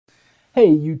Hey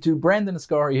YouTube, Brandon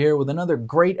Ascari here with another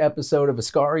great episode of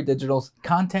Ascari Digital's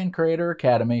Content Creator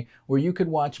Academy, where you could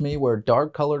watch me wear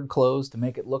dark colored clothes to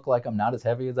make it look like I'm not as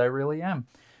heavy as I really am.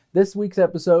 This week's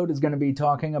episode is going to be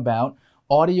talking about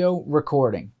audio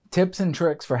recording. Tips and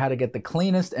tricks for how to get the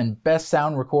cleanest and best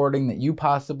sound recording that you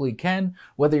possibly can,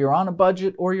 whether you're on a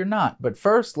budget or you're not. But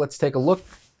first, let's take a look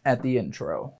at the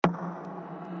intro.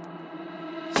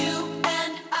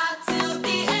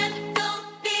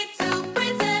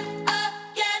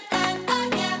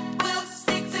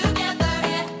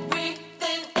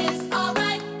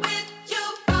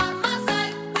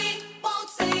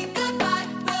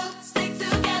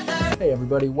 Hey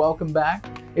everybody, welcome back.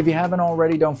 If you haven't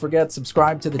already, don't forget,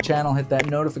 subscribe to the channel, hit that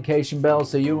notification bell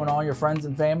so you and all your friends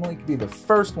and family can be the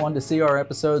first one to see our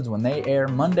episodes when they air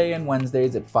Monday and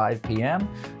Wednesdays at 5 p.m.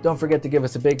 Don't forget to give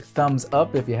us a big thumbs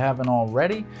up if you haven't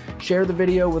already. Share the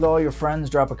video with all your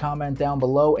friends, drop a comment down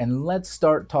below, and let's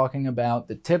start talking about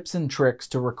the tips and tricks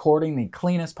to recording the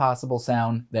cleanest possible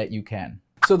sound that you can.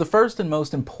 So the first and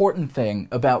most important thing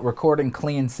about recording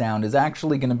clean sound is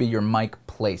actually going to be your mic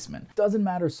placement. It doesn't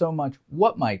matter so much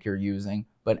what mic you're using,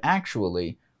 but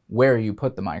actually where you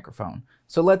put the microphone.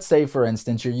 So let's say, for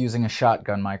instance, you're using a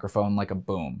shotgun microphone like a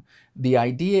boom. The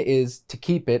idea is to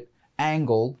keep it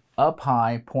angled up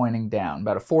high, pointing down,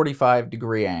 about a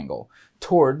 45-degree angle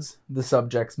towards the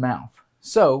subject's mouth.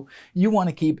 So you want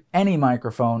to keep any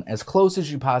microphone as close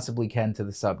as you possibly can to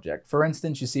the subject. For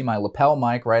instance, you see my lapel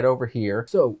mic right over here.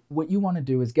 So what you want to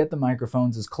do is get the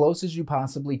microphones as close as you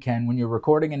possibly can when you're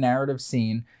recording a narrative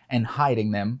scene and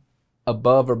hiding them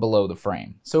above or below the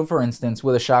frame. So for instance,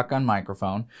 with a shotgun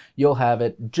microphone, you'll have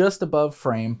it just above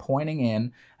frame, pointing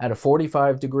in at a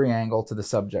 45-degree angle to the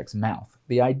subject's mouth.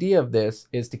 The idea of this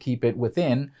is to keep it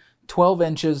within 12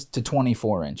 inches to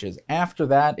 24 inches. After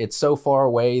that, it's so far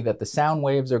away that the sound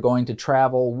waves are going to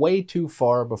travel way too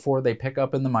far before they pick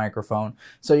up in the microphone.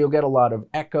 So you'll get a lot of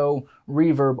echo,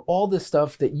 reverb, all the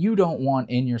stuff that you don't want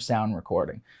in your sound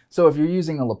recording. So if you're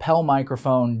using a lapel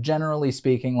microphone, generally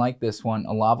speaking, like this one,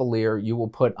 a lavalier, you will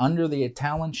put under the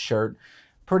talent shirt,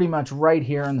 pretty much right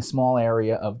here in the small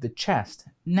area of the chest.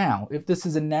 Now, if this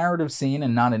is a narrative scene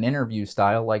and not an interview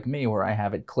style like me where I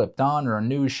have it clipped on, or a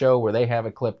news show where they have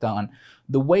it clipped on,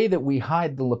 the way that we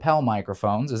hide the lapel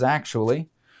microphones is actually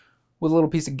with a little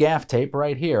piece of gaff tape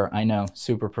right here. I know,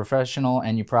 super professional,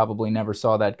 and you probably never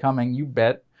saw that coming.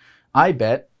 I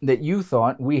bet that you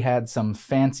thought we had some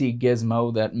fancy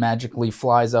gizmo that magically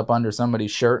flies up under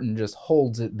somebody's shirt and just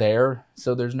holds it there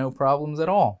so there's no problems at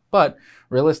all. But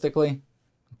realistically,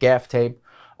 gaff tape,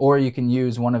 or you can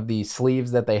use one of the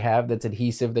sleeves that they have that's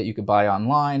adhesive that you could buy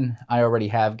online. I already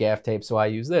have gaff tape, so I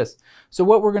use this. So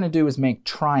what we're going to do is make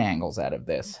triangles out of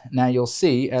this. Now you'll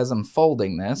see as I'm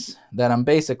folding this that I'm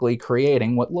basically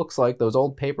creating what looks like those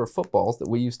old paper footballs that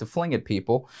we used to fling at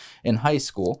people in high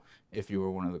school. If you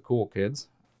were one of the cool kids,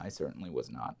 I certainly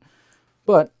was not.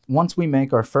 But once we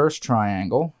make our first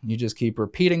triangle, you just keep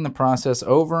repeating the process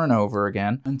over and over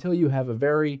again until you have a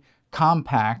very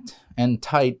compact and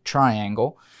tight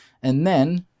triangle, and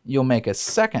then you'll make a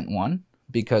second one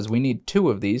because we need two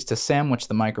of these to sandwich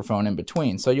the microphone in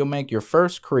between. So you'll make your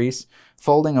first crease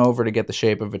folding over to get the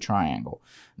shape of a triangle.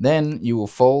 Then you will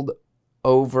fold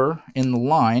over in the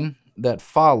line that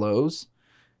follows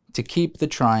to keep the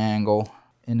triangle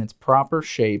in its proper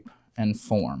shape and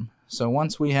form. So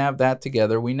once we have that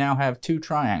together, we now have two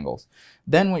triangles.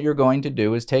 Then what you're going to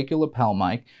do is take your lapel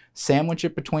mic, sandwich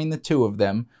it between the two of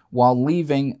them while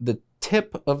leaving the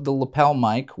tip of the lapel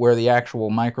mic, where the actual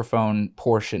microphone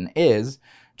portion is,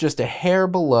 just a hair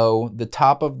below the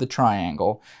top of the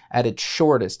triangle at its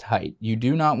shortest height. You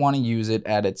do not want to use it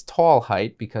at its tall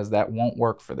height because that won't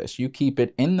work for this. You keep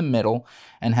it in the middle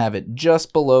and have it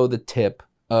just below the tip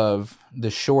of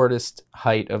the shortest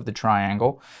height of the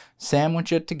triangle.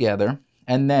 Sandwich it together,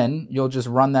 and then you'll just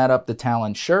run that up the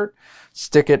talent shirt,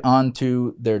 stick it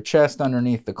onto their chest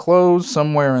underneath the clothes,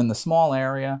 somewhere in the small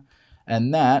area,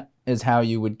 and that is how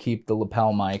you would keep the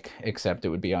lapel mic, except it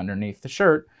would be underneath the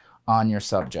shirt, on your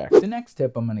subject. The next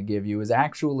tip I'm going to give you is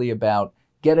actually about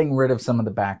getting rid of some of the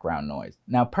background noise.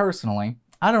 Now personally,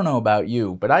 I don't know about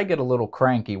you, but I get a little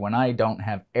cranky when I don't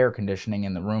have air conditioning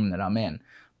in the room that I'm in.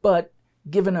 But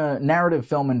given a narrative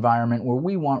film environment where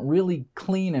we want really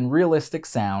clean and realistic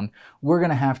sound, we're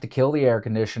going to have to kill the air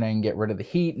conditioning, get rid of the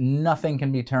heat, nothing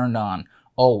can be turned on.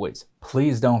 Always,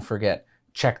 please don't forget,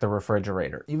 check the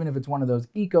refrigerator. Even if it's one of those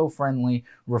eco-friendly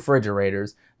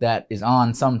refrigerators that is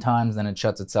on sometimes, then it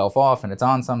shuts itself off, and it's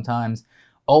on sometimes,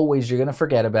 always you're going to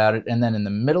forget about it, and then in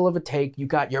the middle of a take, you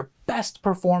got your best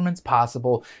performance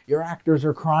possible, your actors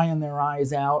are crying their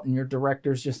eyes out, and your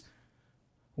director's just,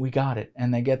 we got it.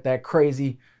 And they get that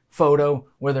crazy photo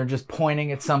where they're just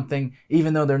pointing at something,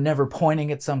 even though they're never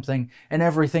pointing at something, and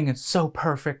everything is so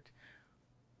perfect.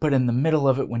 But in the middle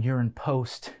of it, when you're in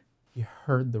post, you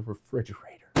heard the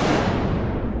refrigerator.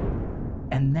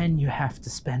 And then you have to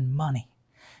spend money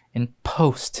in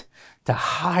post to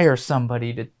hire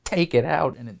somebody to take it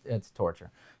out, and it's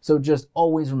torture. So just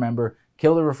always remember,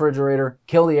 kill the refrigerator,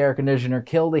 kill the air conditioner,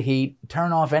 kill the heat,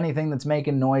 turn off anything that's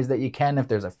making noise that you can. If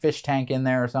there's a fish tank in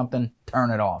there or something,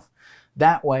 turn it off.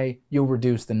 That way, you'll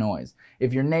reduce the noise.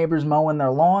 If your neighbor's mowing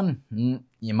their lawn,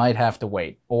 you might have to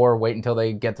wait. Or wait until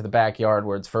they get to the backyard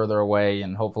where it's further away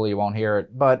and hopefully you won't hear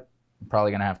it. But you're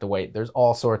probably going to have to wait. There's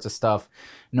all sorts of stuff.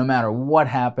 No matter what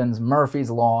happens, Murphy's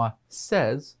Law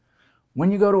says when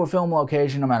you go to a film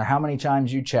location, no matter how many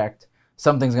times you checked,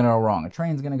 something's going to go wrong. A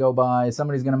train's going to go by,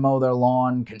 somebody's going to mow their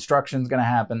lawn, construction's going to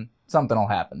happen, something will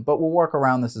happen. But we'll work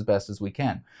around this as best as we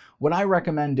can. What I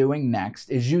recommend doing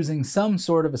next is using some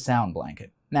sort of a sound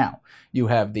blanket. Now, you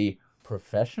have the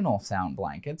professional sound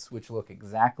blankets, which look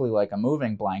exactly like a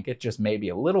moving blanket, just maybe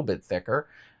a little bit thicker,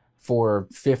 for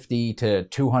 $50 to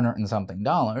 $200 and something.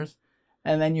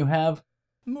 And then you have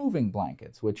moving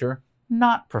blankets, which are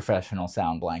not professional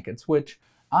sound blankets, which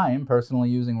I am personally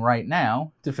using right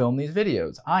now to film these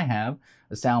videos. I have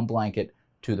a sound blanket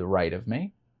to the right of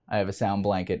me. I have a sound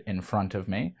blanket in front of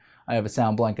me. I have a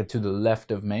sound blanket to the left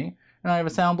of me. And I have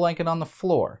a sound blanket on the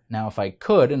floor. Now, if I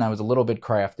could, and I was a little bit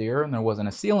craftier and there wasn't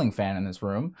a ceiling fan in this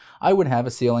room, I would have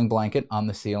a ceiling blanket on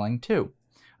the ceiling too.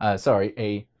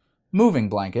 A moving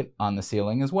blanket on the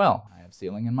ceiling as well. I have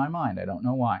ceiling in my mind. I don't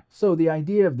know why. So the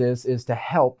idea of this is to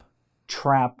help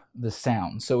trap the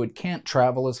sound so it can't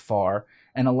travel as far,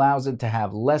 and allows it to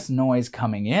have less noise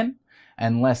coming in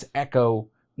and less echo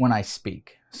when I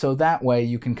speak. So that way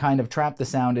you can kind of trap the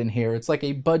sound in here. It's like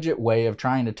a budget way of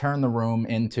trying to turn the room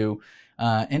into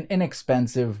an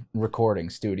inexpensive recording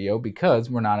studio, because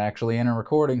we're not actually in a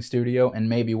recording studio, and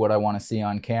maybe what I want to see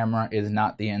on camera is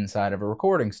not the inside of a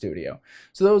recording studio.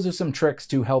 So those are some tricks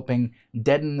to helping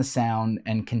deaden the sound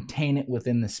and contain it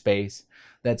within the space.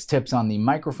 That's tips on the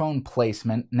microphone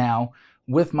placement. Now,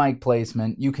 with mic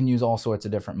placement, you can use all sorts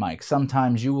of different mics.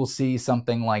 Sometimes you will see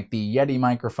something like the Yeti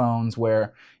microphones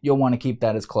where you'll want to keep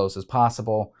that as close as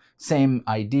possible. Same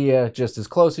idea, just as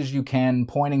close as you can,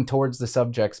 pointing towards the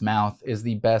subject's mouth is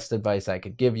the best advice I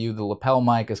could give you. The lapel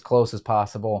mic as close as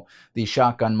possible. The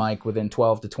shotgun mic within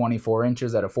 12 to 24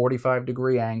 inches at a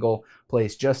 45-degree angle,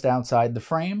 placed just outside the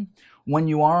frame. When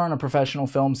you are on a professional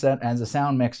film set as a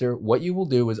sound mixer, what you will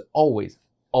do is always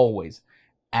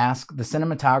ask the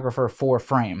cinematographer for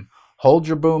frame. Hold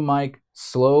your boom mic,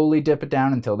 slowly dip it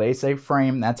down until they say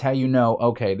frame. That's how you know,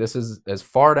 okay, this is as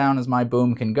far down as my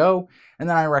boom can go. And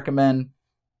then I recommend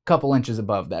a couple inches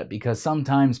above that, because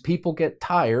sometimes people get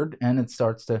tired and it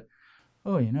starts to,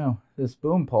 oh, you know, this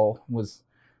boom pole was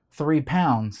 3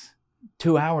 pounds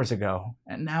 2 hours ago,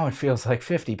 and now it feels like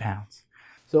 50 pounds.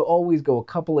 So always go a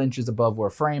couple inches above where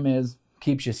frame is,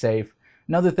 keeps you safe.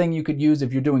 Another thing you could use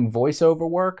if you're doing voiceover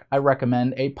work, I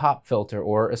recommend a pop filter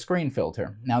or a screen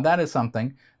filter. Now that is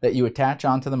something that you attach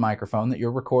onto the microphone that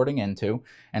you're recording into,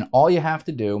 and all you have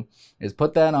to do is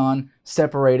put that on,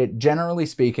 separate it, generally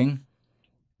speaking,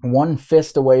 1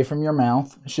 fist away from your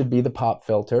mouth should be the pop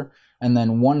filter, and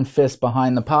then 1 fist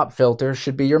behind the pop filter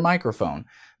should be your microphone.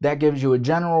 That gives you a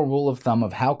general rule of thumb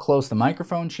of how close the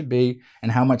microphone should be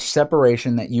and how much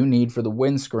separation that you need for the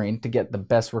windscreen to get the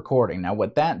best recording. Now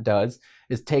what that does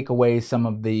is take away some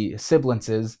of the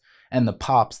sibilances and the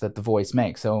pops that the voice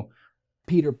makes. So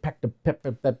Peter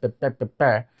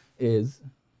is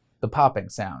the popping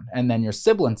sound, and then your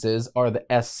sibilances are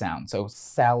the S sound. So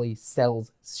Sally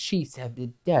sells, she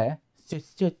said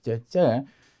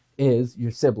is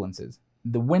your sibilances.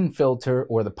 The wind filter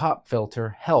or the pop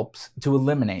filter helps to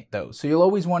eliminate those. So you'll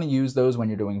always want to use those when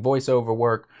you're doing voiceover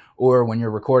work or when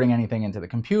you're recording anything into the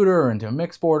computer or into a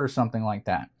mix board or something like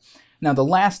that. Now the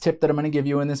last tip that I'm going to give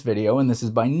you in this video, and this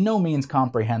is by no means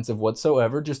comprehensive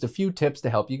whatsoever, just a few tips to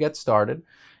help you get started,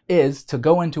 is to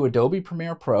go into Adobe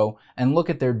Premiere Pro and look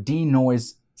at their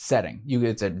denoise setting.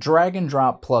 It's a drag and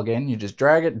drop plugin. You just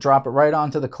drag it, drop it right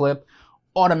onto the clip.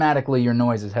 Automatically your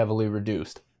noise is heavily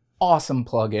reduced. Awesome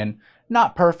plugin.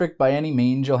 Not perfect by any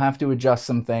means. You'll have to adjust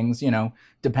some things, you know,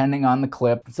 depending on the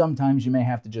clip. Sometimes you may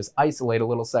have to just isolate a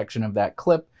little section of that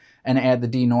clip and add the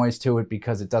denoise to it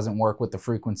because it doesn't work with the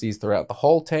frequencies throughout the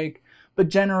whole take. But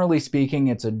generally speaking,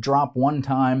 it's a drop one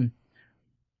time,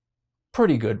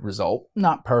 pretty good result.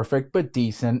 Not perfect, but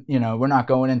decent. You know, we're not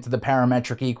going into the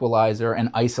parametric equalizer and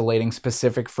isolating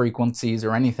specific frequencies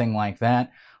or anything like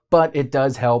that. But it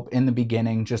does help in the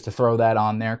beginning just to throw that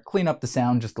on there, clean up the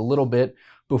sound just a little bit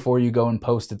before you go and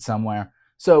post it somewhere.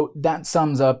 So that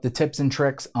sums up the tips and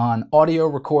tricks on audio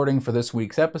recording for this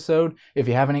week's episode. If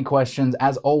you have any questions,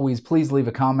 as always, please leave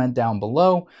a comment down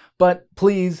below. But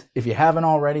please, if you haven't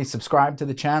already, subscribe to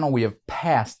the channel. We have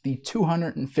passed the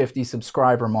 250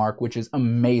 subscriber mark, which is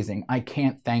amazing. I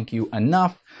can't thank you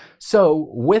enough. So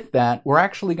with that, we're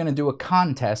actually going to do a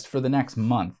contest for the next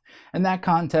month. And that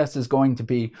contest is going to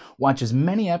be watch as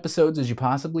many episodes as you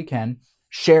possibly can,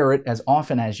 share it as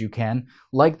often as you can,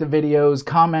 like the videos,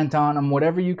 comment on them,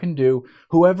 whatever you can do.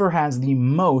 Whoever has the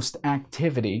most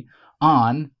activity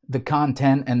on the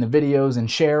content and the videos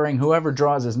and sharing, whoever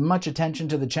draws as much attention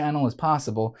to the channel as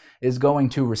possible is going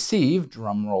to receive,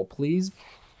 drum roll please,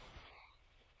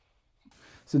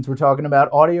 since we're talking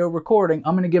about audio recording,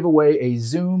 I'm going to give away a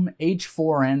Zoom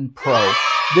H4n Pro.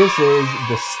 This is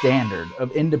the standard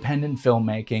of independent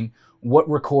filmmaking. What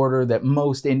recorder that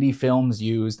most indie films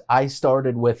used. I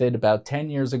started with it about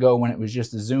 10 years ago when it was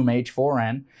just a Zoom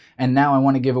H4n, and now I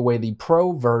want to give away the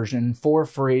Pro version for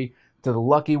free to the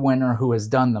lucky winner who has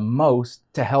done the most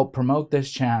to help promote this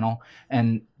channel.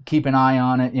 And keep an eye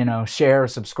on it, you know, share,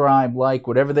 subscribe, like,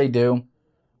 whatever they do.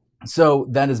 So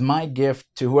that is my gift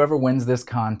to whoever wins this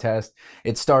contest.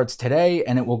 It starts today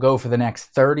and it will go for the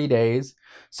next 30 days.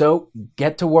 So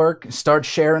get to work, start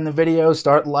sharing the video,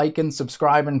 start liking,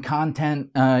 subscribing,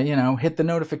 content, you know, hit the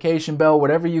notification bell,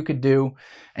 whatever you could do,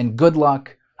 and good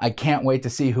luck. I can't wait to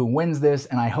see who wins this,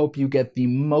 and I hope you get the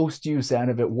most use out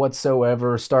of it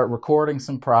whatsoever. Start recording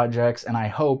some projects, and I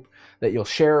hope that you'll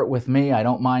share it with me. I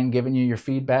don't mind giving you your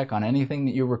feedback on anything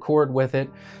that you record with it.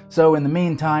 So in the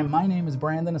meantime, my name is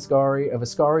Brandon Ascari of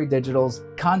Ascari Digital's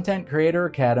Content Creator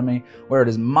Academy, where it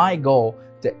is my goal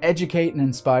to educate and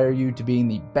inspire you to being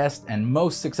the best and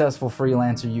most successful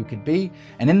freelancer you could be.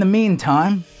 And in the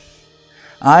meantime,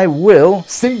 I will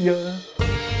see ya.